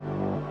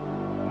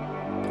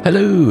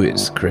Hello,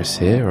 it's Chris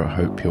here. I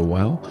hope you're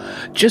well.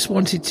 Just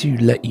wanted to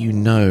let you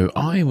know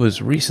I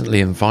was recently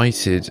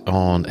invited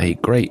on a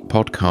great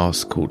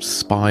podcast called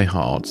Spy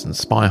Hards, and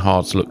Spy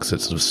Hards looks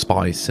at sort of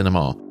spy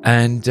cinema.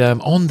 And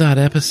on that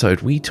episode,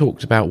 we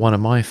talked about one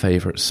of my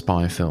favourite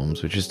spy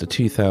films, which is the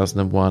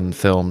 2001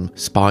 film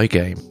Spy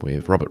Game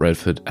with Robert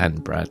Redford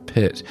and Brad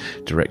Pitt,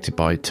 directed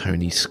by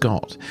Tony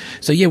Scott.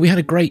 So yeah, we had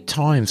a great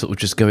time sort of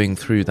just going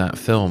through that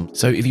film.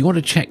 So if you want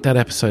to check that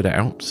episode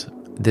out,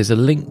 there's a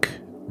link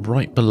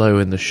right below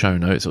in the show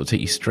notes. It'll take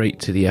you straight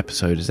to the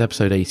episode. It's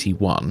episode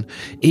 81.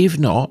 If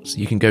not,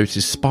 you can go to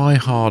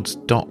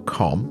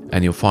spyhards.com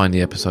and you'll find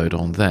the episode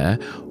on there,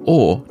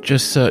 or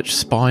just search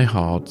Spy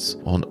Hards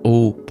on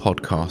all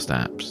podcast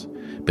apps.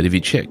 But if you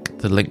check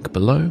the link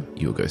below,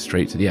 you'll go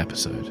straight to the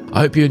episode. I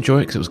hope you enjoy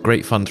it because it was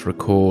great fun to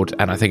record,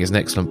 and I think it's an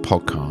excellent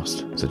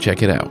podcast. So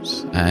check it out,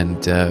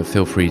 and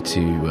feel free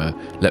to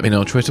let me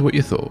know on Twitter what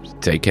you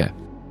thought. Take care.